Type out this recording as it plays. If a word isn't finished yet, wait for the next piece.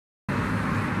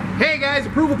guys,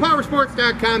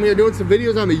 ApprovalPowersports.com here, doing some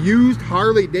videos on the used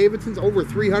Harley Davidsons. Over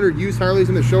 300 used Harleys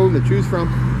in the showroom to choose from.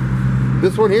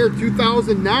 This one here,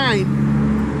 2009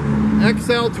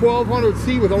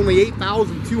 XL1200C with only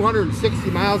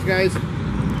 8,260 miles, guys.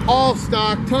 All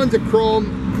stock, tons of chrome,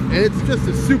 and it's just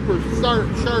a super sharp,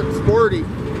 sporty.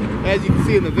 As you can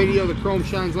see in the video, the chrome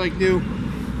shines like new.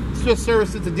 It's just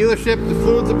serviced at the dealership. The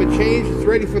fluids have been changed. It's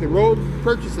ready for the road.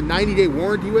 Purchase a 90-day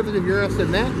warranty with it if you're interested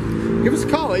in that. Give us a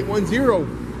call,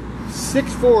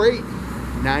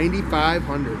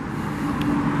 810-648-9500.